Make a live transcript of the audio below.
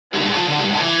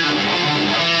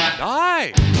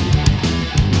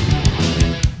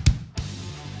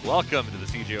welcome to the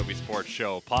CJOB Sports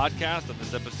Show podcast. On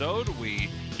this episode, we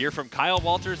hear from Kyle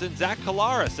Walters and Zach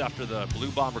Collaros after the Blue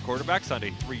Bomber quarterback signed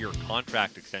a 3-year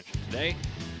contract extension today.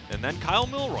 And then Kyle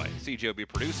Milroy, CJOB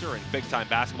producer and big-time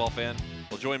basketball fan,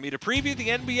 will join me to preview the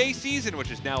NBA season,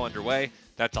 which is now underway.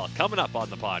 That's all coming up on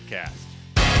the podcast.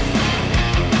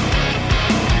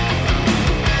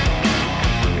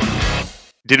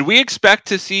 Did we expect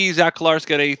to see Zach Collaros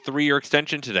get a 3-year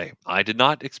extension today? I did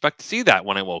not expect to see that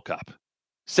when I woke up.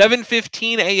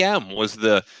 7:15 a.m. was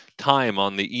the time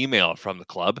on the email from the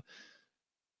club.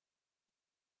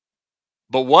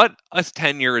 But what a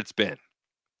tenure it's been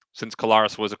since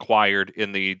Collaros was acquired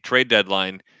in the trade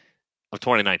deadline of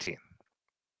 2019.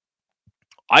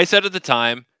 I said at the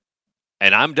time,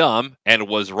 and I'm dumb and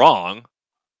was wrong,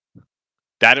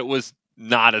 that it was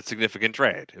not a significant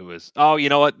trade. It was, oh, you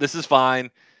know what, this is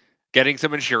fine, getting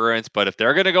some insurance, but if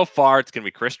they're going to go far, it's going to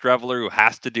be Chris Streveler who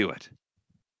has to do it.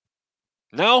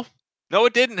 No,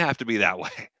 it didn't have to be that way.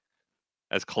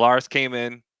 As Collaros came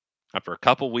in after a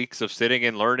couple weeks of sitting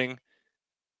and learning,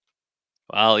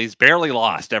 well, he's barely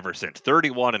lost ever since.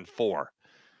 31-4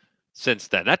 since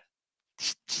then. Let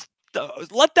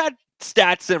that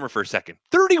stat simmer for a second.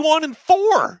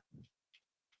 31-4.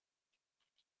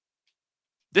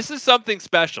 This is something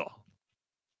special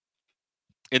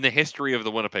in the history of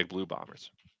the Winnipeg Blue Bombers.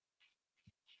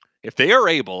 If they are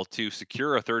able to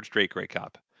secure a third straight Grey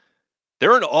Cup,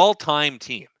 they're an all-time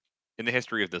team in the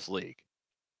history of this league.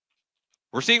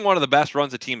 We're seeing one of the best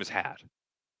runs the team has had,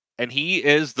 and he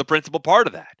is the principal part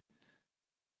of that.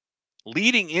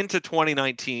 Leading into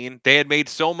 2019, they had made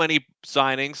so many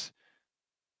signings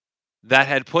that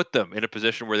had put them in a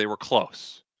position where they were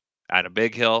close. Adam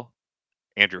Bighill,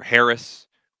 Andrew Harris,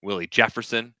 Willie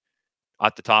Jefferson,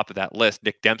 at the top of that list.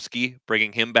 Nick Dembski,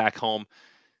 bringing him back home.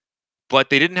 But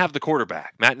they didn't have the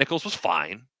quarterback. Matt Nichols was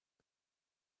fine.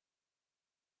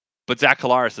 But Zach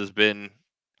Collaros has been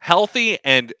healthy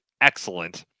and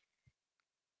excellent.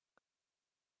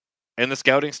 And the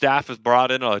scouting staff has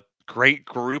brought in a great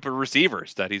group of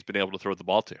receivers that he's been able to throw the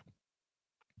ball to.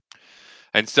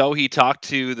 And so he talked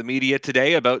to the media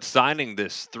today about signing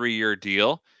this 3-year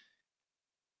deal.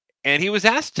 And he was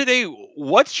asked today,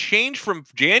 what's changed from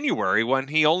January when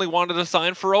he only wanted to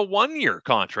sign for a 1-year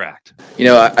contract? You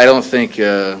know, I don't think,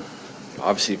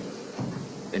 obviously,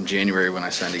 in January when I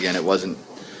signed again, it wasn't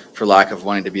for lack of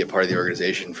wanting to be a part of the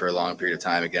organization for a long period of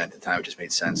time. Again, at the time, it just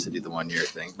made sense to do the 1-year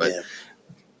thing. But,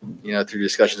 you know, through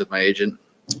discussions with my agent,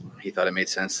 he thought it made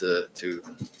sense to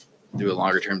do a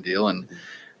longer-term deal. And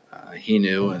he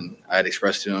knew, and I had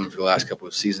expressed to him for the last couple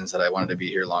of seasons that I wanted to be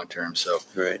here long-term. So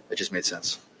it just made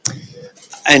sense.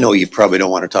 I know you probably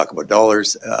don't want to talk about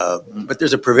dollars, but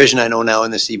there's a provision I know now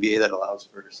in the CBA that allows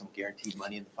for some guaranteed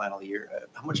money in the final year.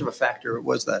 How much of a factor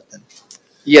was that then?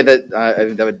 Yeah, I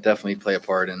think that would definitely play a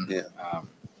part in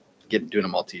doing a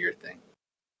multi-year thing.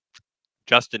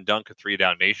 Justin Dunk of 3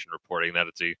 Down Nation reporting that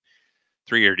it's a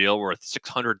 3-year deal worth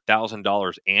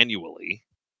 $600,000 annually,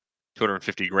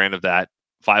 $250,000 of that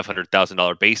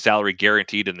 $500,000 base salary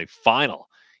guaranteed in the final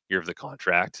year of the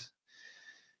contract.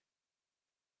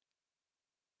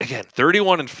 Again,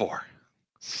 31-4,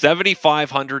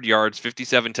 7,500 yards,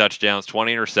 57 touchdowns,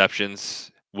 20 interceptions.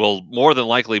 Will more than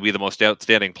likely be the most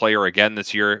outstanding player again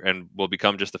this year and will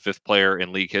become just the 5th player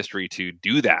in league history to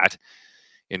do that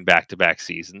in back-to-back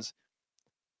seasons.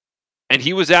 And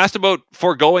he was asked about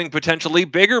foregoing potentially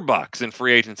bigger bucks in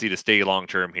free agency to stay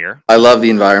long-term here. I love the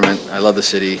environment. I love the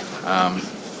city,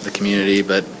 the community,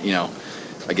 but, you know,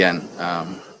 again,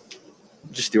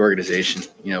 just the organization,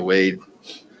 you know, Wade,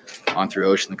 on through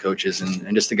Ocean, the coaches,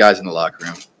 and just the guys in the locker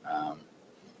room.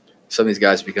 Some of these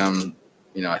guys become,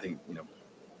 you know, I think, you know,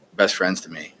 best friends to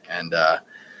me. And I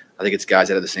think it's guys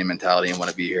that have the same mentality and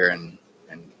want to be here and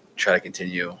try to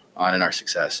continue on in our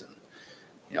success. And,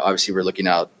 you know, obviously we're looking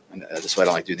out, and that's why I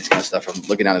don't like doing this kind of stuff. I'm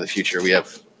looking out into the future. We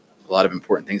have a lot of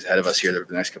important things ahead of us here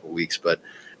the next couple of weeks. But,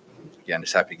 again,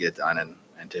 just happy to get it done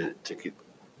and to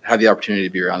have the opportunity to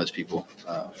be around those people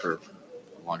for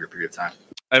a longer period of time.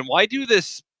 And why do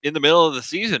this in the middle of the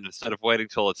season instead of waiting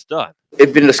till it's done?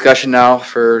 It's been a discussion now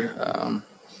for,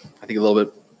 I think, a little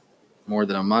bit more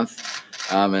than a month.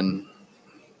 And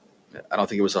I don't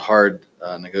think it was a hard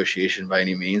negotiation by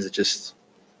any means. It just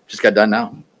got done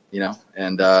now, you know,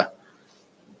 and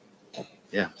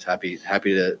it's happy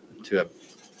to have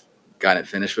gotten it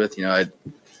finished with. You know,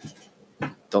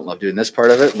 I don't love doing this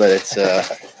part of it, but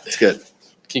it's good.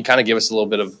 Can you kind of give us a little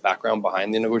bit of background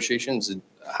behind the negotiations?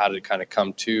 How did it kind of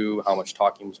come to? How much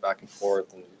talking was back and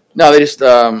forth? No, they just,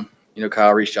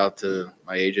 Kyle reached out to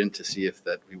my agent to see if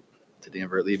to Dan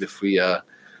Vertlieb if we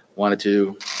wanted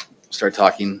to start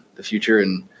talking the future,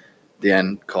 and the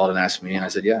end called and asked me, and I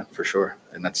said, yeah, for sure.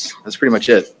 And that's pretty much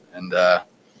it. And I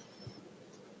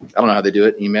don't know how they do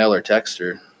it, email or text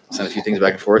or send a few things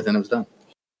back and forth, and it was done.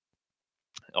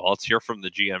 Well, let's hear from the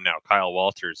GM now, Kyle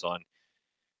Walters, on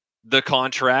the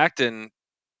contract and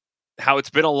how it's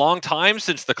been a long time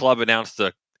since the club announced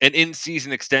an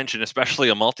in-season extension, especially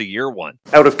a multi-year one.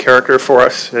 Out of character for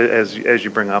us, as you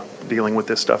bring up, dealing with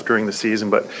this stuff during the season.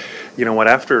 But you know what?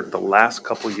 After the last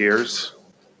couple of years,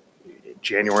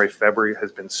 January, February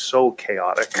has been so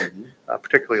chaotic,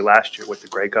 particularly last year with the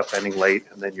Grey Cup ending late,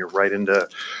 and then you're right into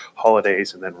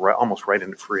holidays and then almost right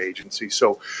into free agency.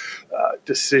 So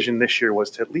decision this year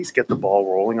was to at least get the ball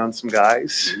rolling on some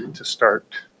guys to start,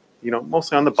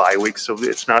 mostly on the bye week, so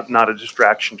it's not a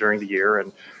distraction during the year.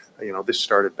 And this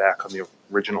started back on the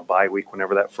original bye week,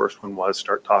 whenever that first one was.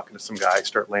 Start talking to some guys,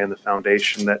 start laying the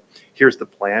foundation that here's the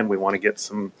plan. We want to get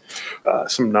some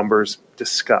numbers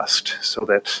discussed so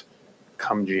that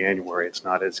come January it's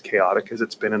not as chaotic as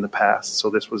it's been in the past.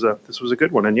 So this was a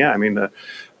good one. And yeah, I mean,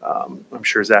 I'm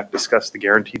sure Zach discussed the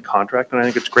guaranteed contract, and I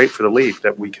think it's great for the league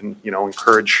that we can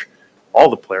encourage all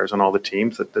the players on all the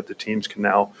teams that the teams can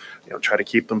now try to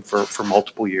keep them for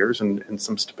multiple years and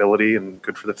some stability, and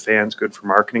good for the fans, good for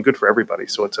marketing, good for everybody.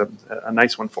 So it's a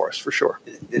nice one for us for sure.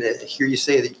 Did I hear you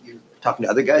say that you're talking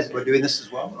to other guys about doing this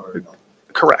as well? Or no?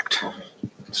 Correct. Okay.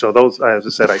 So those, as I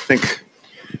said,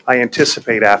 I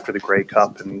anticipate after the Grey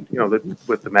Cup and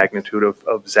with the magnitude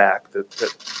of Zach that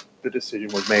the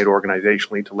decision was made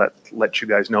organizationally to let you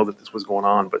guys know that this was going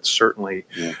on. But certainly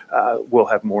we'll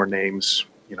have more names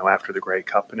after the Grey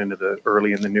Cup and into the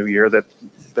early in the new year that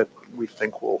we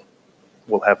think we'll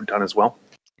have done as well.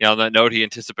 Yeah, on that note, he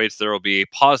anticipates there will be a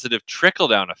positive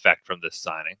trickle-down effect from this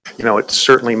signing. It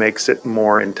certainly makes it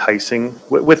more enticing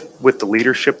with the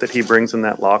leadership that he brings in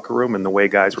that locker room and the way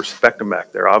guys respect him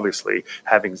back there. Obviously,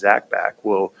 having Zach back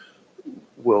will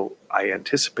I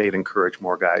anticipate encourage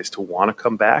more guys to want to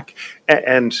come back.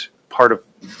 And part of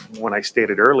when I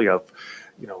stated earlier,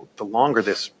 the longer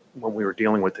this, when we were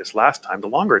dealing with this last time, the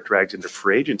longer it drags into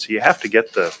free agency, you have to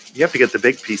get the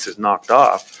big pieces knocked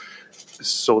off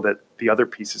so that the other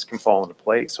pieces can fall into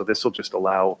place. So this will just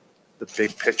allow the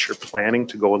big picture planning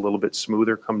to go a little bit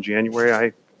smoother come January.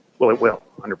 It will,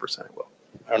 100% it will.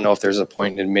 I don't know if there's a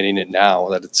point in admitting it now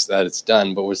that it's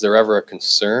done, but was there ever a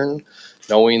concern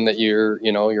knowing that your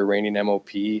reigning MOP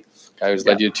guy who's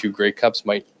led you to 2 Grey Cups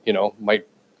might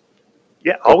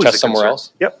always test somewhere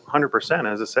else? Yep,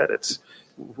 100%. As I said, it's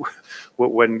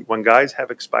when guys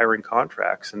have expiring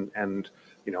contracts and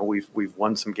we've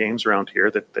won some games around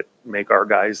here that make our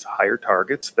guys higher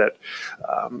targets. That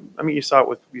you saw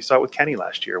it with Kenny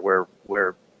last year, where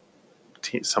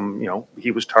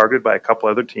he was targeted by a couple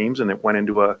other teams, and it went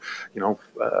into a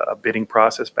bidding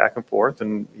process back and forth,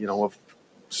 and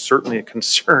certainly a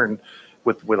concern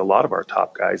with a lot of our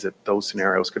top guys that those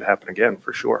scenarios could happen again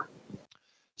for sure.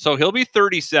 So he'll be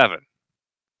 37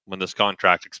 when this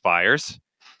contract expires.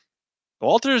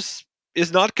 Walters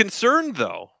is not concerned,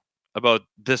 though, about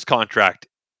this contract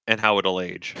and how it'll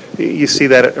age. You see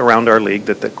that around our league,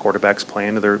 that the quarterbacks play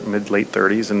into their mid-late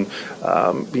 30s, and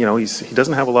he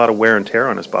doesn't have a lot of wear and tear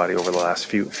on his body over the last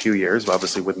few years,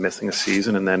 obviously with missing a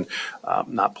season and then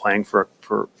not playing for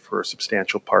a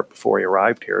substantial part before he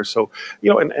arrived here. So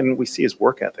and we see his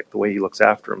work ethic, the way he looks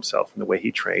after himself and the way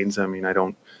he trains. I mean, I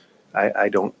don't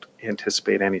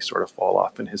anticipate any sort of fall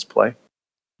off in his play.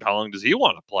 How long does he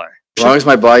want to play? As long as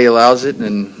my body allows it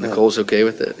and Nicole's okay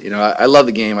with it. I love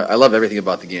the game. I love everything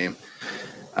about the game.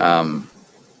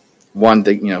 One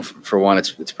thing, for one,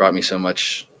 it's brought me so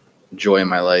much joy in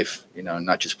my life,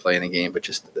 not just playing the game, but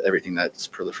just everything that's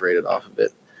proliferated off of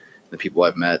it, the people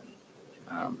I've met.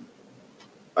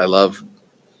 I love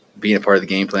being a part of the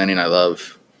game planning. I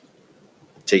love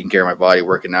taking care of my body,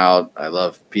 working out. I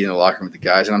love being in the locker room with the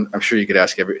guys. And I'm sure you could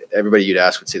ask everybody you'd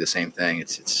ask would say the same thing.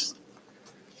 It's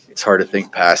hard to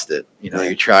think past it.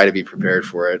 You try to be prepared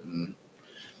for it, and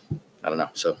I don't know.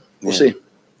 So we'll see.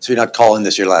 So you're not calling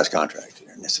this your last contract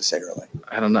here necessarily?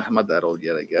 I don't know. I'm not that old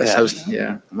yet, I guess.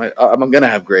 Yeah. I'm going to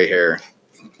have gray hair.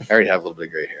 I already have a little bit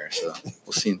of gray hair, so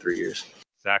we'll see in 3 years.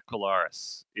 Zach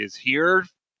Collaros is here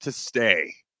to stay.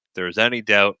 If there's any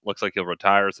doubt, looks like he'll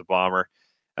retire as a Bomber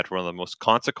after one of the most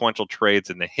consequential trades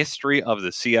in the history of the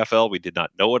CFL. We did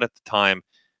not know it at the time,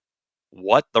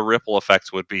 what the ripple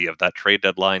effects would be of that trade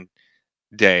deadline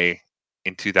day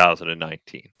in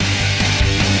 2019.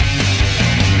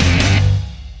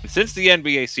 Since the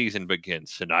NBA season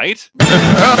begins tonight,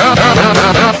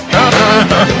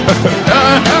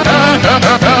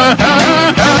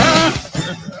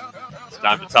 it's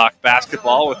time to talk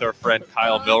basketball with our friend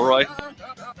Kyle Milroy,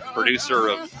 producer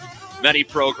of many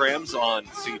programs on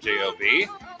CJOB.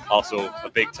 also a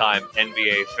big-time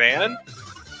NBA fan.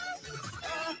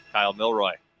 Kyle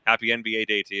Milroy, happy NBA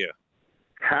Day to you.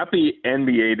 Happy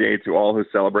NBA Day to all who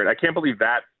celebrate. I can't believe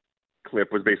that clip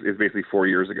is basically 4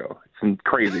 years ago. It's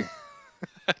crazy.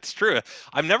 That's true.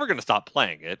 I'm never going to stop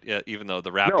playing it, even though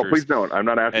the Raptors No, please don't. I'm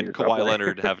not asking and you to stop Kawhi playing.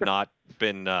 Leonard have not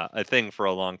been a thing for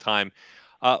a long time.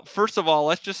 First of all,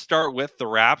 let's just start with the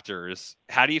Raptors.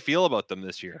 How do you feel about them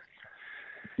this year?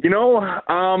 Can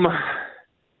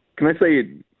I say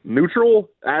neutral?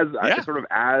 As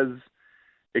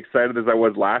excited as I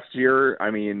was last year.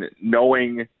 I mean,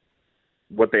 knowing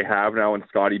what they have now in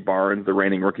Scotty Barnes, the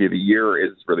reigning Rookie of the Year,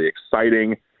 is really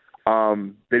exciting.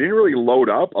 They didn't really load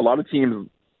up. A lot of teams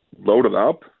loaded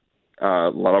up. A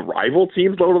lot of rival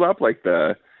teams loaded up, like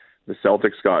the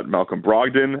Celtics got Malcolm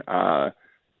Brogdon.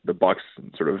 The Bucks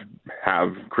sort of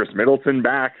have Chris Middleton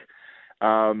back.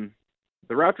 The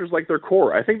Raptors like their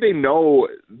core. I think they know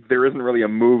there isn't really a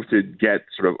move to get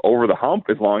sort of over the hump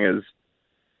as long as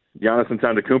Giannis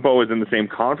Antetokounmpo is in the same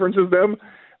conference as them.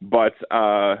 But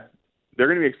they're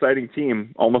going to be an exciting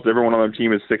team. Almost everyone on their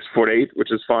team is 6'8",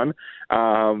 which is fun.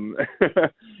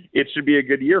 It should be a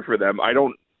good year for them.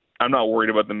 I'm not worried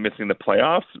about them missing the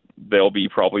playoffs. They'll be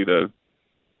probably the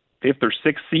 5th or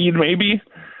 6th seed maybe,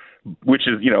 which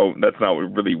is, that's not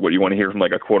really what you want to hear from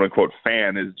like a quote unquote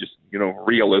fan, is just,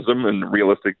 realism and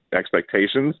realistic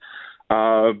expectations.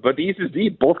 But the East is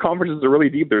deep. Both conferences are really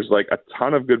deep. There's like a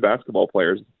ton of good basketball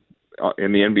players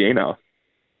in the NBA now.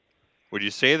 Would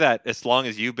you say that, as long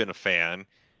as you've been a fan,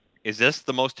 is this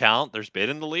the most talent there's been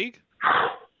in the league?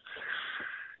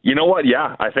 You know what?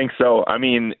 Yeah, I think so. I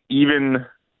mean, even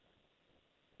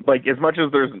like as much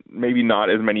as there's maybe not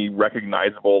as many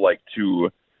recognizable, like to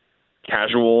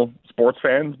casual sports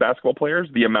fans, basketball players,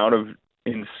 the amount of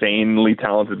insanely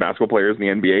talented basketball players in the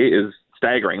NBA is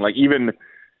staggering. Like even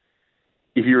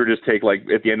if you were just take like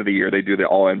at the end of the year, they do the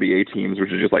all NBA teams,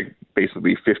 which is just like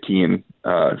basically 15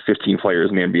 players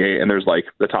in the NBA. And there's like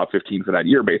the top 15 for that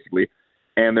year basically.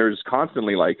 And there's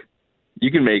constantly like, you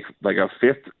can make like a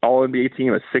 5th all NBA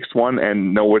team, a 6th one,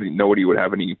 and nobody would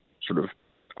have any sort of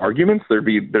arguments.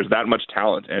 There's that much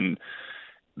talent, and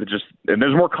there's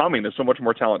more coming. There's so much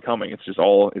more talent coming. It's just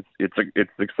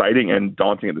it's exciting and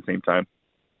daunting at the same time.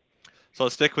 So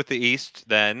let's stick with the East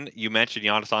then. You mentioned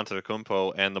Giannis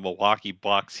Antetokounmpo and the Milwaukee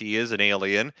Bucks. He is an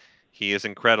alien. He is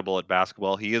incredible at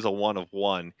basketball. He is a one of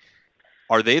one.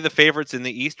 Are they the favorites in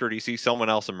the East, or do you see someone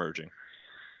else emerging?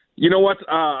 You know what?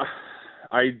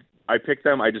 I picked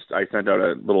them. I sent out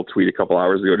a little tweet a couple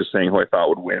hours ago just saying who I thought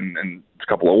would win and a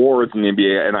couple of awards in the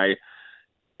NBA, and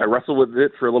I wrestled with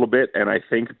it for a little bit, and I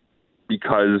think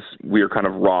because we are kind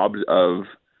of robbed of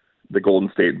the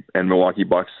Golden State and Milwaukee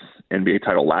Bucks NBA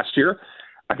title last year,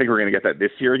 I think we're going to get that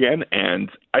this year again. And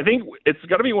I think it's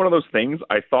got to be one of those things.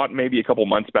 I thought maybe a couple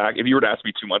months back, if you were to ask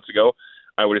me 2 months ago,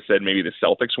 I would have said maybe the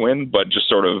Celtics win, but just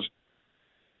sort of,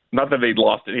 not that they'd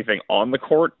lost anything on the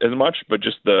court as much, but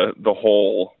just the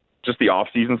whole, just the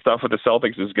off-season stuff with the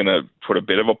Celtics is going to put a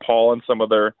bit of a pall on some of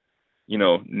their,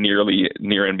 near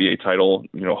NBA title,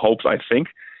 hopes, I think.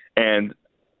 And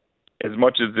as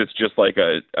much as it's just like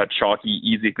a chalky,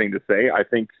 easy thing to say, I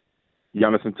think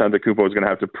Giannis Antetokounmpo is going to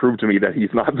have to prove to me that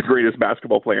he's not the greatest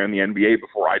basketball player in the NBA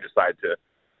before I decide to,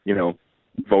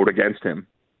 vote against him.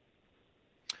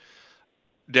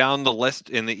 Down the list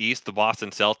in the East, the Boston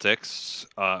Celtics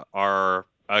are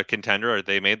a contender.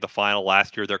 They made the final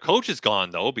last year. Their coach is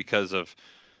gone, though, because of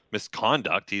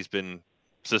misconduct. He's been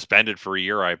suspended for a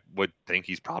year. I would think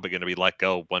he's probably going to be let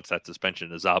go once that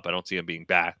suspension is up. I don't see him being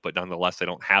back, but nonetheless, they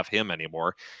don't have him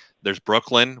anymore. There's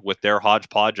Brooklyn with their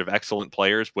hodgepodge of excellent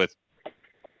players with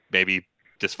maybe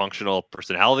dysfunctional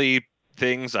personality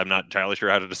things. I'm not entirely sure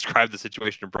how to describe the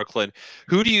situation in Brooklyn.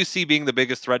 Who do you see being the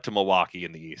biggest threat to Milwaukee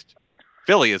in the East?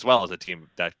 Philly as well as a team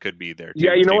that could be there.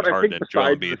 Yeah, you know what? I think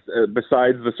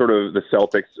besides the sort of the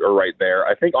Celtics are right there.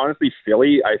 I think honestly,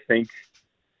 Philly. I think.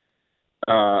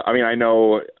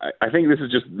 I think this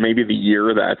is just maybe the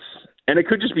year and it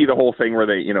could just be the whole thing where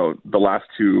they, the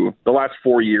last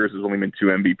 4 years has only been 2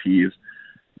 MVPs.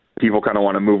 People kind of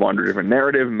want to move on to a different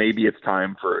narrative. Maybe it's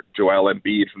time for Joel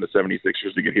Embiid from the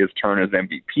 76ers to get his turn as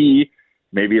MVP.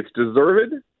 Maybe it's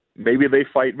deserved. Maybe they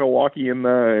fight Milwaukee in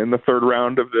the third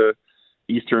round of the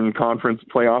Eastern Conference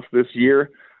playoffs this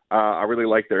year. I really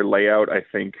like their layout. I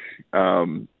think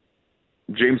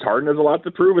James Harden has a lot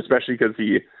to prove, especially because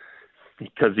he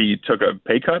took a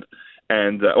pay cut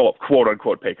and quote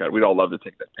unquote pay cut. We'd all love to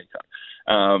take that pay cut.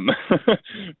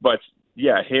 But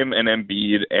yeah, him and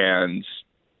Embiid and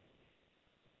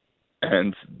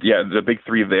the big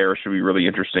three there should be really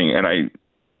interesting. And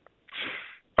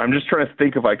I'm just trying to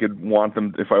think if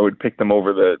I would pick them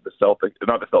over the Celtics,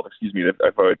 not the Celtics, excuse me,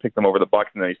 if I would pick them over the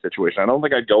Bucks in any situation. I don't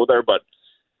think I'd go there, but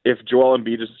if Joel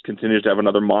Embiid just continues to have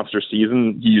another monster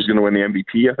season, he's going to win the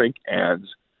MVP, I think. And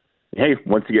hey,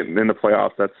 once you get in the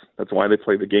playoffs, that's why they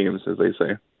play the games, as they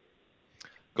say.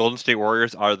 Golden State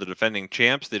Warriors are the defending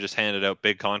champs. They just handed out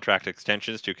big contract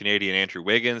extensions to Canadian Andrew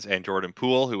Wiggins and Jordan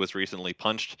Poole, who was recently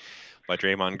punched by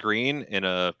Draymond Green in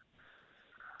a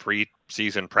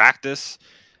pre-season practice.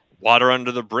 Water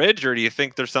under the bridge, or do you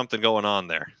think there's something going on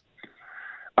there?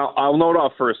 I'll note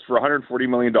off first, for $140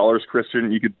 million,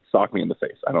 Christian, you could sock me in the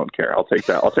face. I don't care. I'll take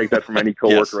that. I'll take that from any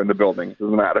coworker in the building. It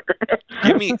doesn't matter.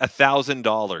 Give me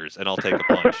 $1,000 and I'll take a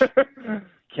punch.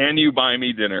 Can you buy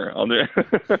me dinner? I'll do.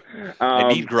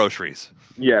 I need groceries.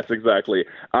 Yes, exactly.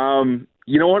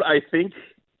 You know what? I think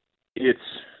it's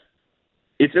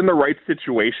in the right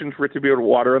situation for it to be able to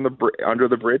water under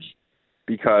the bridge,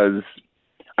 because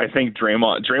I think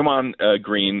Draymond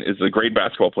Green is a great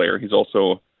basketball player. He's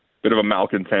also a bit of a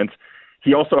malcontent.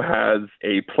 He also has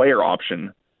a player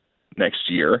option next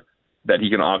year that he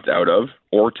can opt out of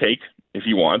or take if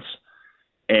he wants.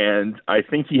 And I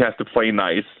think he has to play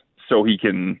nice so he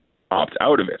can opt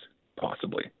out of it,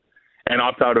 possibly. And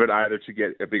opt out of it either to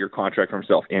get a bigger contract for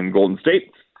himself in Golden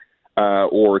State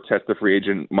or test the free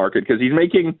agent market, because he's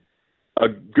making a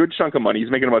good chunk of money. He's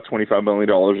making about $25 million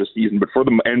a season, but for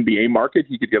the NBA market,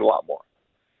 he could get a lot more.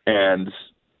 And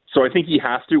so I think he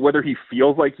has to, whether he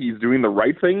feels like he's doing the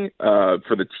right thing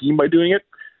for the team by doing it.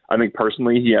 I think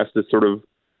personally he has to sort of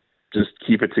just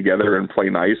keep it together and play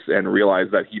nice and realize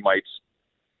that he might,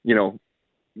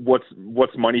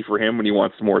 what's money for him when he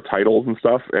wants more titles and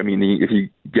stuff. I mean, if you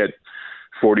get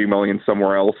 $40 million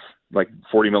somewhere else, like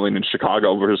 $40 million in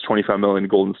Chicago versus $25 million in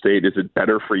Golden State, is it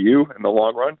better for you in the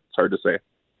long run? It's hard to say.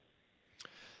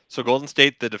 So Golden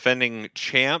State, the defending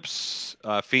champs,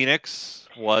 Phoenix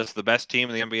was the best team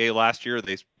in the NBA last year.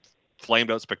 They flamed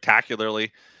out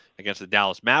spectacularly against the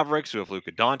Dallas Mavericks, who have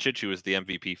Luka Doncic, who is the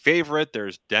MVP favorite.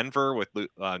 There's Denver with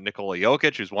Nikola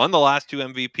Jokic, who's won the last two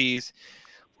MVPs.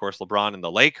 Of course, LeBron and the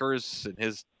Lakers and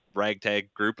his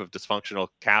ragtag group of dysfunctional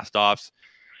cast-offs.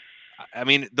 I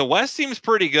mean, the West seems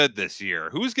pretty good this year.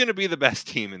 Who's going to be the best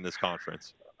team in this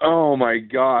conference? Oh my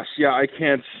gosh. Yeah, I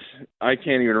can't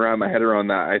even wrap my head around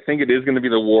that. I think it is going to be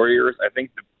the Warriors. I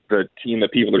think the team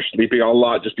that people are sleeping on a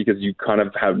lot, just because you kind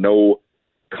of have no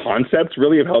concepts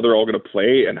really of how they're all going to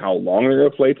play and how long they're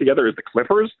going to play together, is the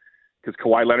Clippers, because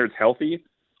Kawhi Leonard's healthy,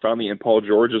 finally, and Paul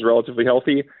George is relatively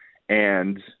healthy.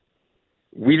 And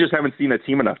we just haven't seen that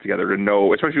team enough together to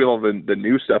know, especially with all the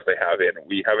new stuff they have in,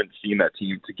 we haven't seen that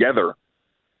team together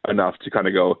enough to kind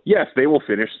of go, yes, they will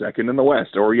finish second in the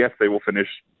West, or yes, they will finish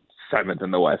seventh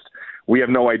in the West. We have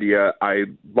no idea. I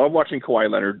love watching Kawhi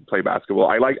Leonard play basketball.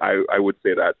 I would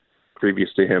say that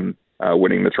previous to him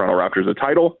winning the Toronto Raptors a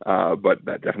title, but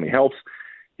that definitely helps.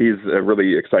 He's a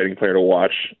really exciting player to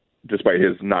watch, despite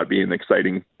his not being an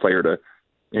exciting player to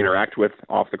interact with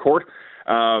off the court.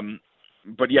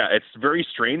 But yeah, it's very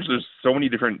strange. There's so many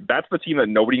different, that's the team that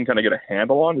nobody can kind of get a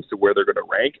handle on as to where they're going to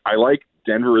rank. I like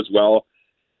Denver as well,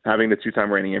 having the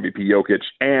two-time reigning MVP Jokic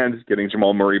and getting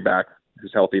Jamal Murray back,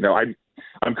 who's healthy. Now,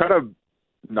 I'm kind of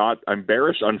I'm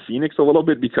bearish on Phoenix a little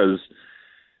bit because,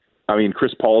 I mean,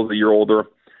 Chris Paul is a year older.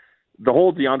 The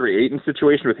whole DeAndre Ayton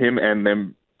situation with him and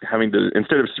them having to,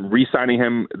 instead of re-signing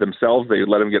him themselves, they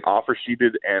let him get offer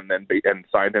sheeted and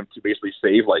signed him to basically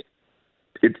save, like,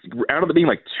 it's out of it being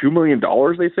like $2 million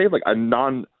they saved, like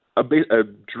a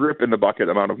drip in the bucket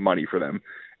amount of money for them.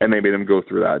 And they made him go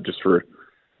through that just for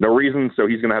no reason. So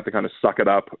he's going to have to kind of suck it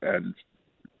up and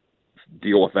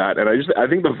deal with that. And I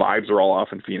think the vibes are all off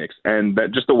in Phoenix, and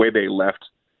that just the way they left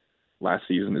last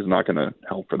season is not going to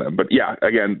help for them. But yeah,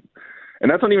 again,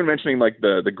 and that's not even mentioning like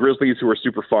the Grizzlies, who are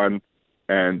super fun,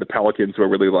 and the Pelicans, who I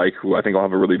really like, who I think will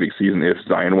have a really big season if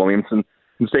Zion Williamson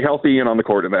can stay healthy and on the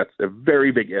court. And that's a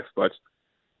very big if, but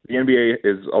the NBA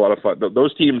is a lot of fun.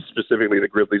 Those teams, specifically the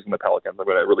Grizzlies and the Pelicans, I'm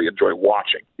going to really enjoy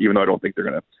watching, even though I don't think they're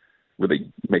going to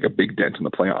really make a big dent in the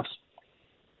playoffs.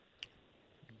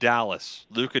 Dallas,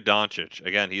 Luka Doncic.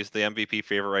 Again, he's the MVP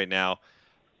favorite right now,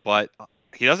 but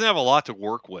he doesn't have a lot to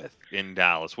work with in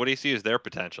Dallas. What do you see as their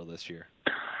potential this year?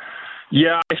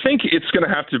 Yeah, I think it's going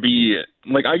to have to be,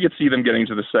 like, I could see them getting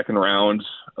to the second round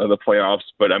of the playoffs,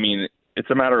 but I mean, it's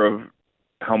a matter of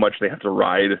how much they have to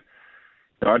ride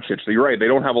Doncic. So you're right, they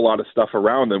don't have a lot of stuff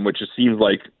around them, which just seems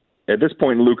like at this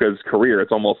point in Luka's career,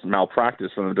 it's almost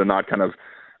malpractice for them to not kind of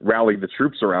rally the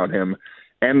troops around him.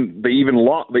 And they even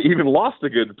lost a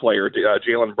good player,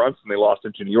 Jalen Brunson. They lost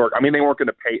him to New York. I mean, they weren't going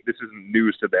to pay. This isn't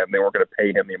news to them. They weren't going to pay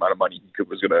him the amount of money he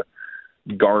was going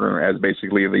to garner as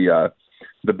basically the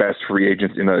the best free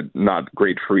agents in a not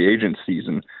great free agent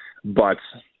season. But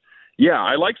yeah,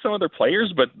 I like some of their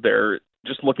players, but they're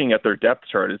just looking at their depth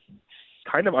chart is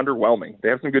kind of underwhelming. They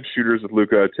have some good shooters with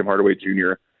Luka, Tim Hardaway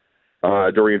Jr.,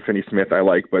 Dorian Finney-Smith I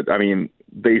like, but I mean,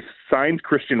 they signed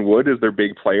Christian Wood as their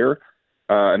big player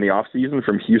in the offseason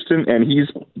from Houston, and he's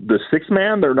the sixth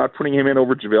man. They're not putting him in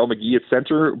over JaVale McGee at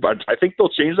center, but I think they'll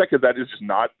change that because that is just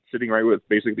not sitting right with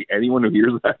basically anyone who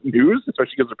hears that news,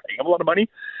 especially because they're paying him a lot of money.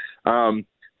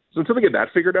 So until they get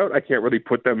that figured out, I can't really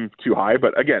put them too high.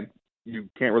 But again, you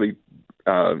can't really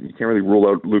rule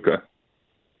out Luka.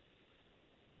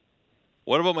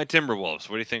 What about my Timberwolves?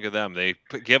 What do you think of them? They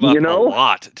give up a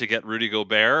lot to get Rudy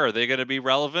Gobert. Are they going to be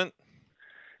relevant?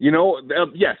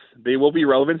 Yes, they will be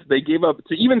relevant. They gave up,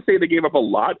 to even say they gave up a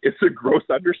lot, it's a gross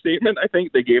understatement. I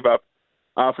think they gave up,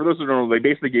 for those who don't know, they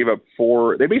basically gave up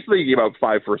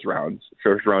 5 first round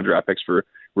draft picks for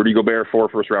Rudy Gobert, 4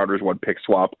 first rounders, 1 pick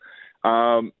swap.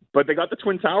 But they got the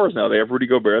Twin Towers now. They have Rudy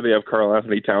Gobert, they have Karl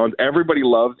Anthony Towns. Everybody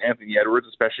loves Anthony Edwards,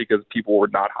 especially because people were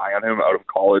not high on him out of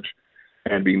college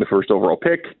and being the first overall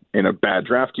pick in a bad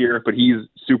draft year. But he's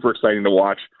super exciting to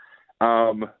watch.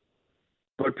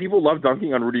 But people love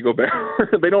dunking on Rudy Gobert.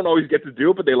 They don't always get to do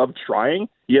it, but they love trying.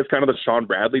 He has kind of the Sean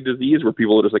Bradley disease where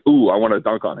people are just like, ooh, I want to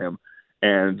dunk on him.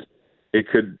 And it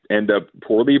could end up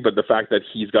poorly, but the fact that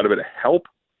he's got a bit of help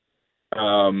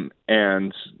and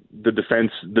the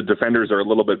defenders are a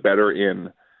little bit better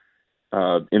in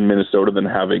Minnesota than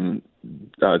having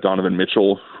Donovan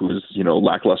Mitchell, who's,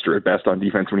 lackluster at best on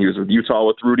defense when he was with Utah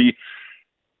with Rudy.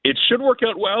 It should work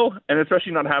out well, and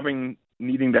especially not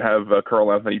needing to have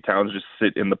Karl Anthony Towns just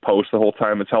sit in the post the whole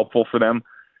time. It's helpful for them.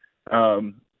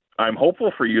 I'm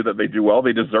hopeful for you that they do well.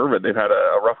 They deserve it. They've had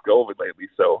a rough go of it lately,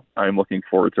 so I'm looking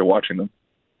forward to watching them.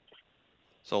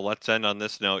 So let's end on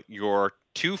this note. Your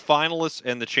 2 finalists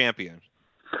and the champion.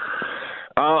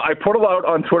 I put it out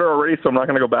on Twitter already, so I'm not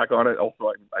going to go back on it.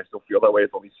 Also, I still feel that way.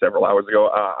 It's only several hours ago.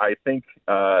 I think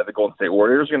the Golden State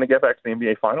Warriors are going to get back to the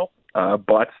NBA final,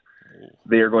 but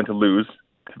they are going to lose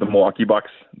to the Milwaukee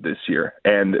Bucks this year.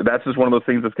 And that's just one of those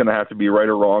things that's going to have to be right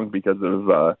or wrong because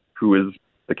of who is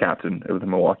the captain of the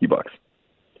Milwaukee Bucks.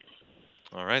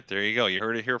 All right, there you go. You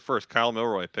heard it here first. Kyle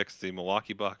Milroy picks the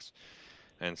Milwaukee Bucks.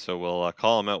 And so we'll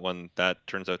call him out when that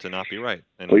turns out to not be right.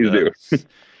 And, please do.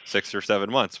 6 or 7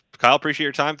 months. Kyle, appreciate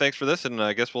your time. Thanks for this. And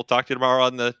I guess we'll talk to you tomorrow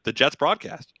on the Jets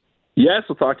broadcast. Yes,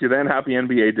 we'll talk to you then. Happy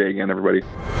NBA Day again, everybody.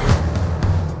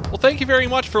 Well, thank you very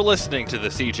much for listening to the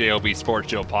CJOB Sports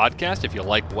Show podcast. If you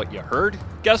like what you heard,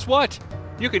 guess what?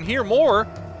 You can hear more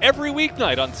every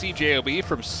weeknight on CJOB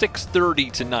from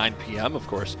 6:30 to 9 p.m. Of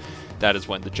course, that is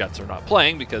when the Jets are not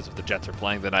playing, because if the Jets are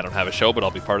playing, then I don't have a show, but I'll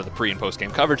be part of the pre- and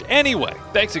post-game coverage. Anyway,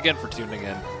 thanks again for tuning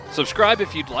in. Subscribe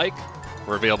if you'd like.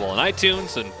 We're available on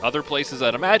iTunes and other places,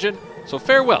 I'd imagine. So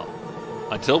farewell,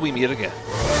 until we meet again.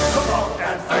 So long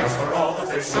and thanks for all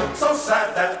the fish. So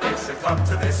sad that it should come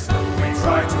to this. We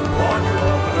try to warn you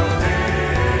all.